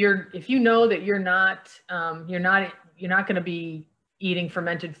know that you're not going to be eating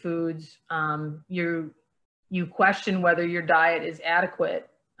fermented foods, you question whether your diet is adequate,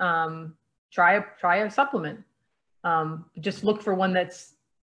 try a supplement. Just look for one that's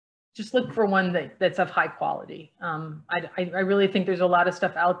of high quality. I really think there's a lot of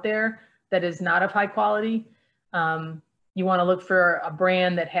stuff out there that is not of high quality. You want to look for a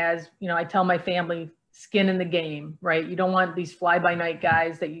brand that has, you know, I tell my family, skin in the game, right? You don't want these fly-by-night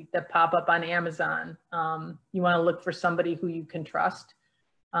guys that pop up on Amazon. You want to look for somebody who you can trust,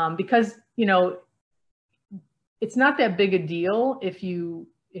 because, you know, it's not that big a deal if the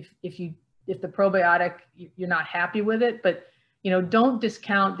probiotic, you're not happy with it, but, you know, don't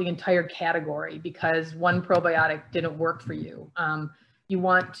discount the entire category because one probiotic didn't work for you. You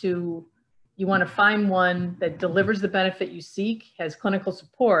want to find one that delivers the benefit you seek, has clinical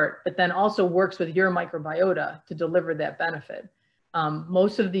support, but then also works with your microbiota to deliver that benefit.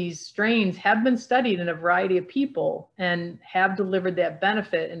 Most of these strains have been studied in a variety of people and have delivered that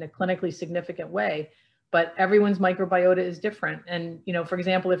benefit in a clinically significant way, but everyone's microbiota is different. And, you know, for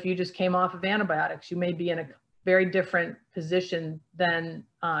example, if you just came off of antibiotics, you may be in a very different position than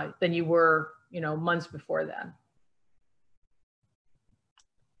you were, you know, months before that.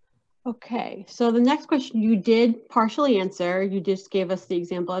 Okay, so the next question you did partially answer. You just gave us the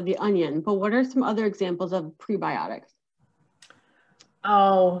example of the onion, but what are some other examples of prebiotics?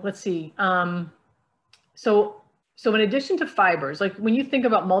 Oh, let's see. So in addition to fibers, like when you think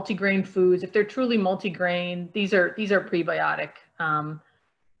about multigrain foods, if they're truly multigrain, these are prebiotic.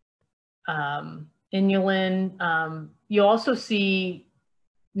 Inulin. You also see,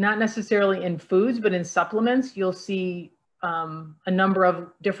 not necessarily in foods, but in supplements, you'll see a number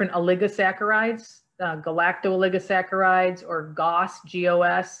of different oligosaccharides, galacto-oligosaccharides, or GOS,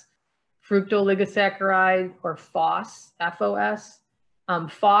 G-O-S, fructo-oligosaccharide, or FOS, F-O-S.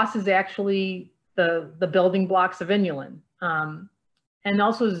 FOS is actually the building blocks of inulin. and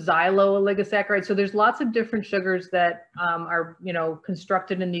also xylooligosaccharides. So there's lots of different sugars that are, you know,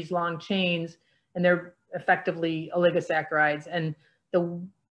 constructed in these long chains, and they're effectively oligosaccharides. And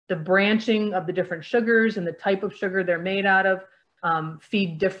the branching of the different sugars and the type of sugar they're made out of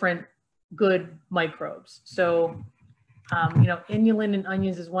feed different good microbes. So, you know, inulin and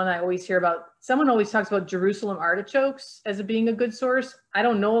onions is one I always hear about. Someone always talks about Jerusalem artichokes as being a good source. I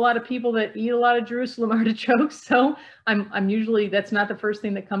don't know a lot of people that eat a lot of Jerusalem artichokes, so I'm usually, that's not the first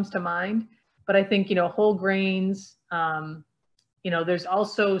thing that comes to mind. But I think, you know, whole grains, you know, there's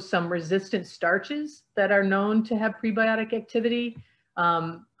also some resistant starches that are known to have prebiotic activity.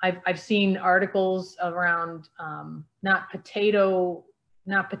 I've seen articles around not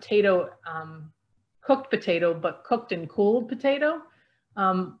cooked potato, but cooked and cooled potato.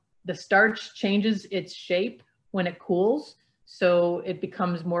 The starch changes its shape when it cools, so it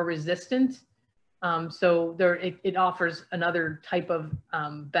becomes more resistant. So it offers another type of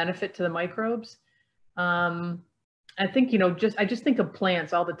benefit to the microbes. I think, you know, I just think of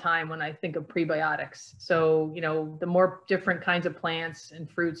plants all the time when I think of prebiotics. So, you know, the more different kinds of plants and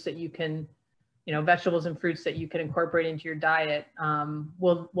fruits that you can, you know, vegetables and fruits that you can incorporate into your diet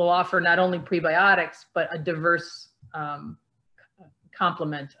will offer not only prebiotics, but a diverse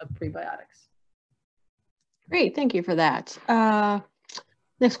complement of prebiotics. Great, thank you for that.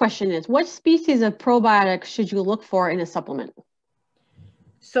 Next question is, what species of probiotics should you look for in a supplement?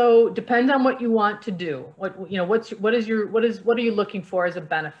 So depends on what you want to do. What are you looking for as a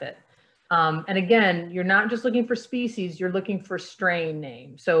benefit? And again, you're not just looking for species, you're looking for strain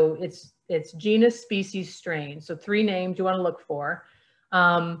name. So it's genus, species, strain. So 3 names you want to look for.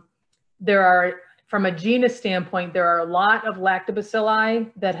 There are, from a genus standpoint, there are a lot of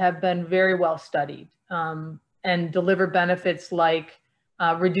lactobacilli that have been very well studied and deliver benefits like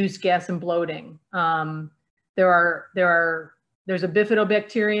reduced gas and bloating. There's a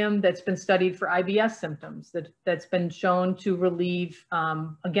bifidobacterium that's been studied for IBS symptoms that's been shown to relieve,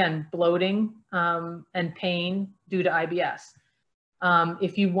 again, bloating and pain due to IBS.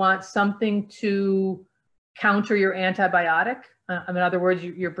 If you want something to counter your antibiotic, in other words,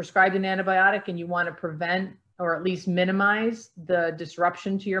 you're prescribed an antibiotic and you want to prevent or at least minimize the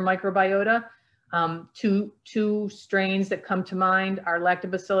disruption to your microbiota, two strains that come to mind are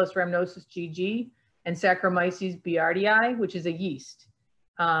Lactobacillus rhamnosus GG and Saccharomyces boulardii, which is a yeast.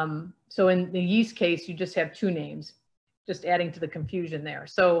 So in the yeast case, you just have 2 names, just adding to the confusion there.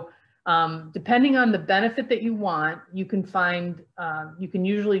 So depending on the benefit that you want, you can find, you can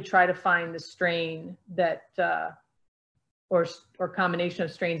usually try to find the strain that, or combination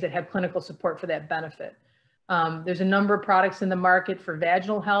of strains that have clinical support for that benefit. There's a number of products in the market for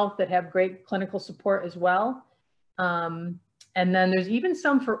vaginal health that have great clinical support as well. And then there's even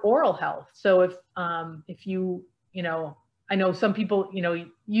some for oral health. So if you know, I know some people,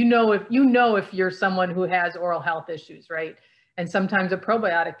 if you're someone who has oral health issues, right? And sometimes a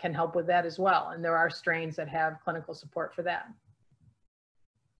probiotic can help with that as well. And there are strains that have clinical support for that.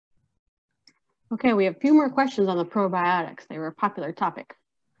 Okay, we have a few more questions on the probiotics. They were a popular topic.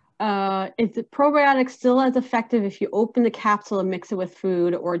 Is the probiotic still as effective if you open the capsule and mix it with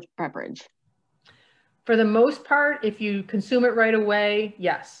food or beverage? For the most part, if you consume it right away,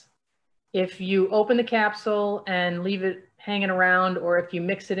 yes. If you open the capsule and leave it hanging around, or if you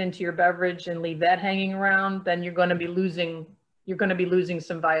mix it into your beverage and leave that hanging around, then you're going to be losing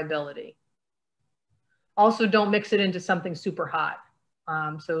some viability. Also, don't mix it into something super hot.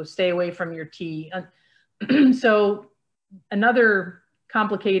 So stay away from your tea. So another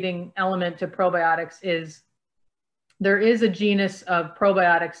complicating element to probiotics is there is a genus of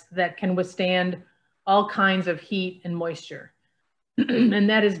probiotics that can withstand all kinds of heat and moisture, and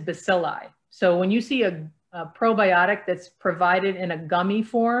that is bacilli. So when you see a probiotic that's provided in a gummy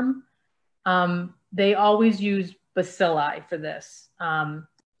form, they always use bacilli for this.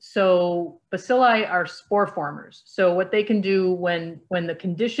 So bacilli are spore formers. So what they can do when the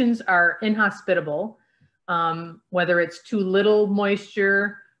conditions are inhospitable, whether it's too little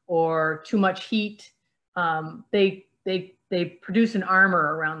moisture or too much heat, they produce an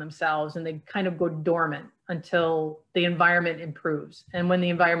armor around themselves and they kind of go dormant until the environment improves. And when the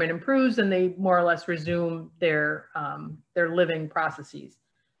environment improves, then they more or less resume their living processes.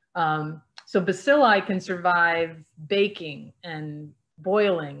 So bacilli can survive baking and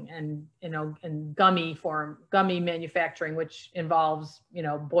boiling and, and gummy manufacturing, which involves,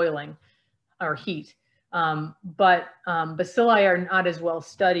 boiling or heat. But bacilli are not as well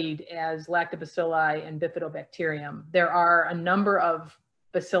studied as lactobacilli and bifidobacterium. There are a number of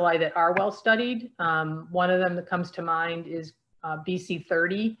bacilli that are well studied. One of them that comes to mind is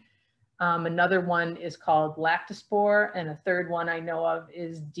BC30. Another one is called lactospore, and a third one I know of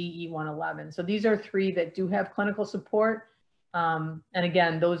is DE111. So these are three that do have clinical support. And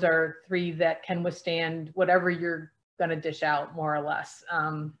again, those are three that can withstand whatever you're going to dish out, more or less.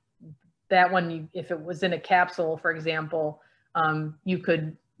 That one, if it was in a capsule, for example, you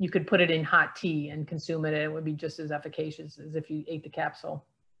could put it in hot tea and consume it, and it would be just as efficacious as if you ate the capsule.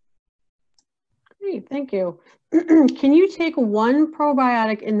 Great, thank you. Can you take one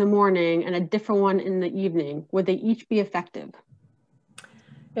probiotic in the morning and a different one in the evening? Would they each be effective?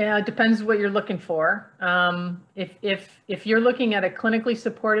 Yeah, it depends what you're looking for. If you're looking at a clinically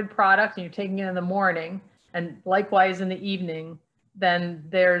supported product and you're taking it in the morning and likewise in the evening, then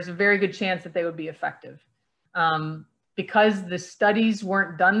there's a very good chance that they would be effective. Because the studies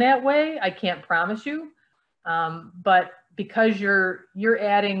weren't done that way, I can't promise you. But because you're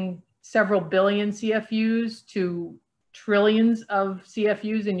adding several billion CFUs to trillions of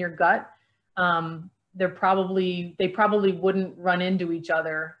CFUs in your gut, they probably wouldn't run into each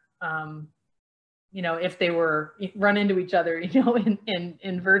other, if they were run into each other,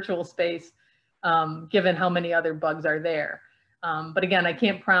 in virtual space, given how many other bugs are there. But again, I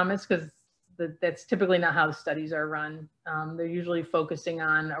can't promise because that's typically not how the studies are run. They're usually focusing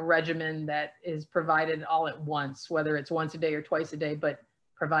on a regimen that is provided all at once, whether it's once a day or twice a day, but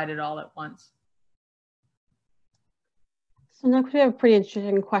provided all at once. So next we have a pretty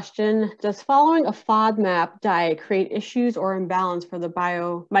interesting question. Does following a FODMAP diet create issues or imbalance for the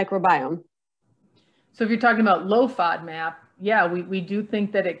microbiome? So if you're talking about low FODMAP, yeah, we do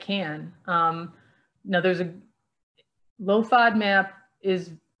think that it can. Now there's a low FODMAP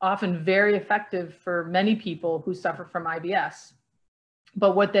is often very effective for many people who suffer from IBS.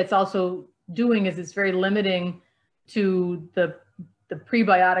 But what that's also doing is it's very limiting to the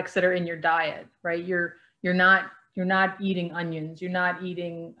prebiotics that are in your diet, right? You're not eating onions. You're not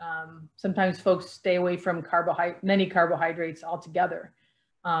eating. Sometimes folks stay away from many carbohydrates altogether,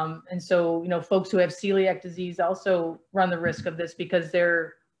 and so folks who have celiac disease also run the risk of this because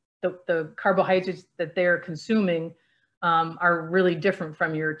the carbohydrates that they're consuming are really different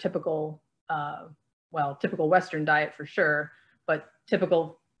from your typical Western diet for sure, but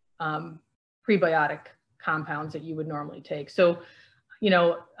typical prebiotic compounds that you would normally take. So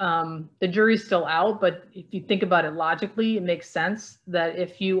the jury's still out, but if you think about it logically, it makes sense that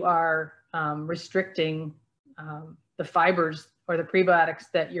if you are restricting the fibers or the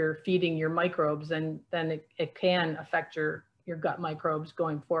prebiotics that you're feeding your microbes, then it can affect your gut microbes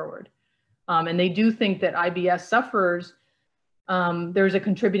going forward. And they do think that IBS sufferers, there's a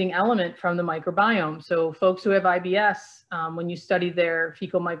contributing element from the microbiome. So folks who have IBS, when you study their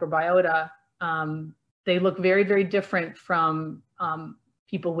fecal microbiota, they look very, very different from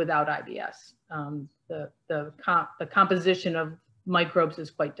people without IBS. The composition of microbes is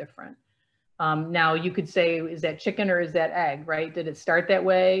quite different. Now you could say, is that chicken or is that egg, right? Did it start that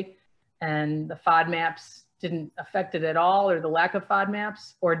way and the FODMAPs didn't affect it at all, or the lack of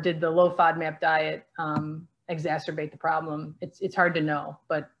FODMAPs, or did the low FODMAP diet exacerbate the problem? It's hard to know,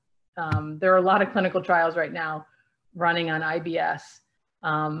 but there are a lot of clinical trials right now running on IBS.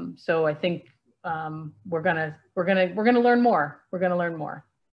 So I think we're gonna learn more. We're gonna learn more.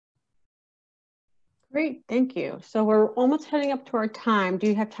 Great, thank you. So we're almost heading up to our time. Do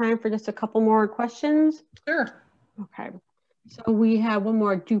you have time for just a couple more questions? Sure. Okay. So we have one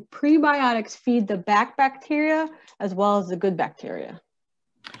more. Do prebiotics feed the bad bacteria as well as the good bacteria?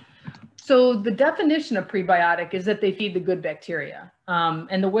 So the definition of prebiotic is that they feed the good bacteria.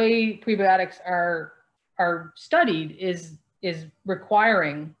 And the way prebiotics are studied is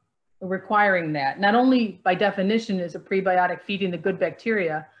requiring that. Not only by definition is a prebiotic feeding the good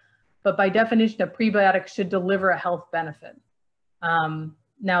bacteria, but by definition, a prebiotic should deliver a health benefit.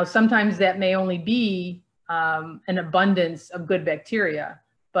 Now, sometimes that may only be an abundance of good bacteria,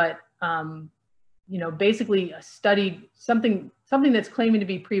 but basically something that's claiming to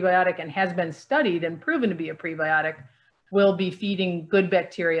be prebiotic and has been studied and proven to be a prebiotic will be feeding good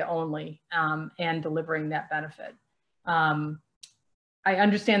bacteria only and delivering that benefit. I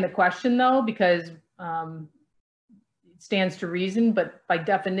understand the question though, because it stands to reason, but by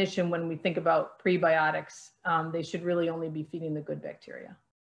definition, when we think about prebiotics, they should really only be feeding the good bacteria.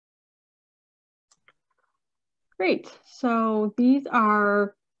 Great. So these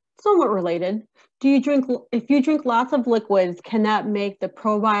are somewhat related. If you drink lots of liquids, can that make the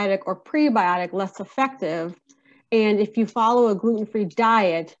probiotic or prebiotic less effective? And if you follow a gluten-free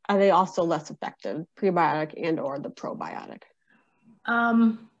diet, are they also less effective, prebiotic and or the probiotic?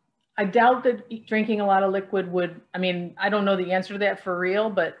 I doubt that drinking a lot of liquid would, I don't know the answer to that for real,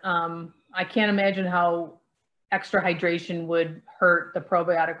 but I can't imagine how extra hydration would hurt the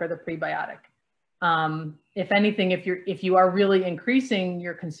probiotic or the prebiotic. If anything, if you are really increasing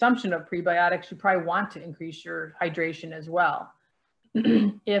your consumption of prebiotics, you probably want to increase your hydration as well.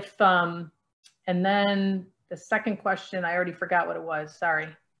 And then the second question, I already forgot what it was, sorry.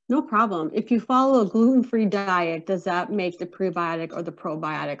 No problem. If you follow a gluten-free diet, does that make the prebiotic or the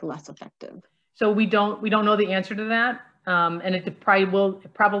probiotic less effective? So we don't know the answer to that. And it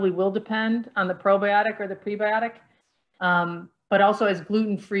probably will depend on the probiotic or the prebiotic. But also as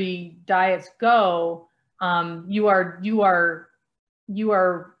gluten-free diets go, you are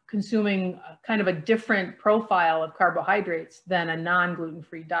consuming kind of a different profile of carbohydrates than a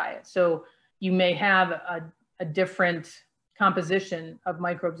non-gluten-free diet. So you may have a different composition of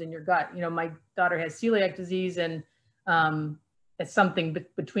microbes in your gut. You know, my daughter has celiac disease, and it's something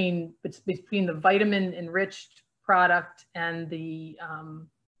between the vitamin enriched product and the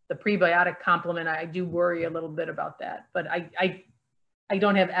prebiotic complement. I do worry a little bit about that, but I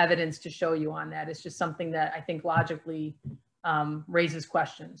don't have evidence to show you on that. It's just something that I think logically raises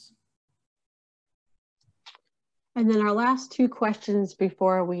questions. And then our last two questions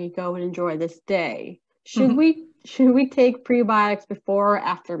before we go and enjoy this day. Should we take prebiotics before or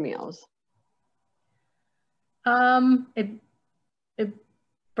after meals?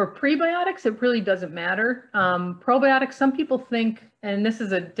 For prebiotics, it really doesn't matter. Probiotics, some people think, and this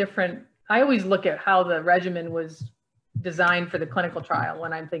is I always look at how the regimen was designed for the clinical trial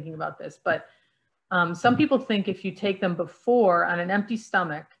when I'm thinking about this, but some people think if you take them before on an empty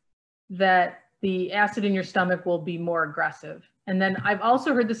stomach, that the acid in your stomach will be more aggressive. And then I've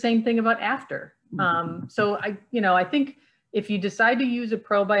also heard the same thing about after. So I think if you decide to use a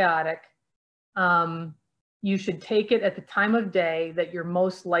probiotic, you should take it at the time of day that you're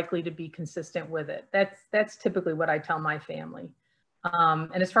most likely to be consistent with it. That's typically what I tell my family.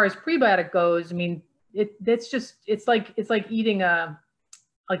 And as far as prebiotic goes, I mean, it's like eating a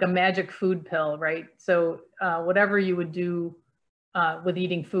magic food pill, right? So whatever you would do with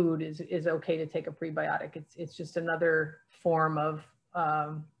eating food is okay to take a prebiotic. It's just another form of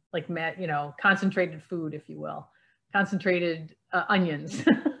concentrated food, if you will, concentrated onions.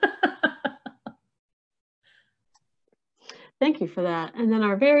 Thank you for that. And then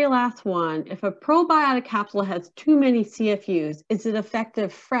our very last one, if a probiotic capsule has too many CFUs, is it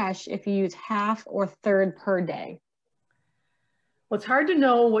effective fresh if you use half or third per day? Well, it's hard to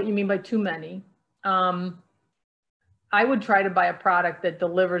know what you mean by too many. I would try to buy a product that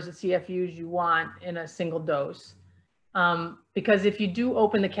delivers the CFUs you want in a single dose. Because if you do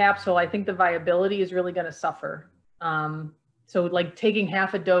open the capsule, I think the viability is really going to suffer. So like taking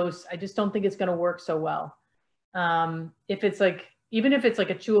half a dose, I just don't think it's going to work so well. If it's even if it's like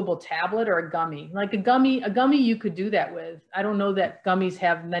a chewable tablet or a gummy, like a gummy you could do that with. I don't know that gummies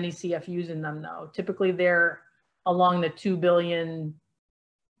have many CFUs in them though. Typically they're along the 2 billion,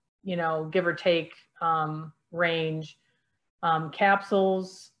 give or take, range.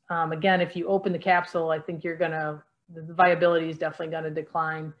 Capsules, again, if you open the capsule, I think the viability is definitely going to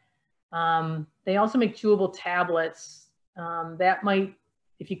decline. They also make chewable tablets. That might,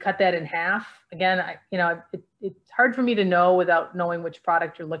 if you cut that in half, again, it's hard for me to know without knowing which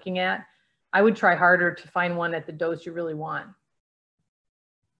product you're looking at. I would try harder to find one at the dose you really want.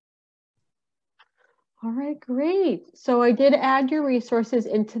 All right, great. So I did add your resources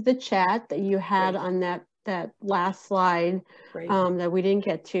into the chat that you had on that last slide that we didn't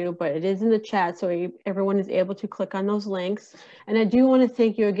get to, but it is in the chat, so everyone is able to click on those links. And I do want to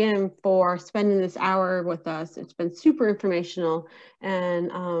thank you again for spending this hour with us. It's been super informational, and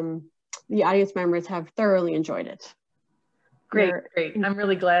the audience members have thoroughly enjoyed it. Great. I'm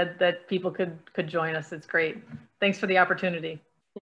really glad that people could join us. It's great. Thanks for the opportunity.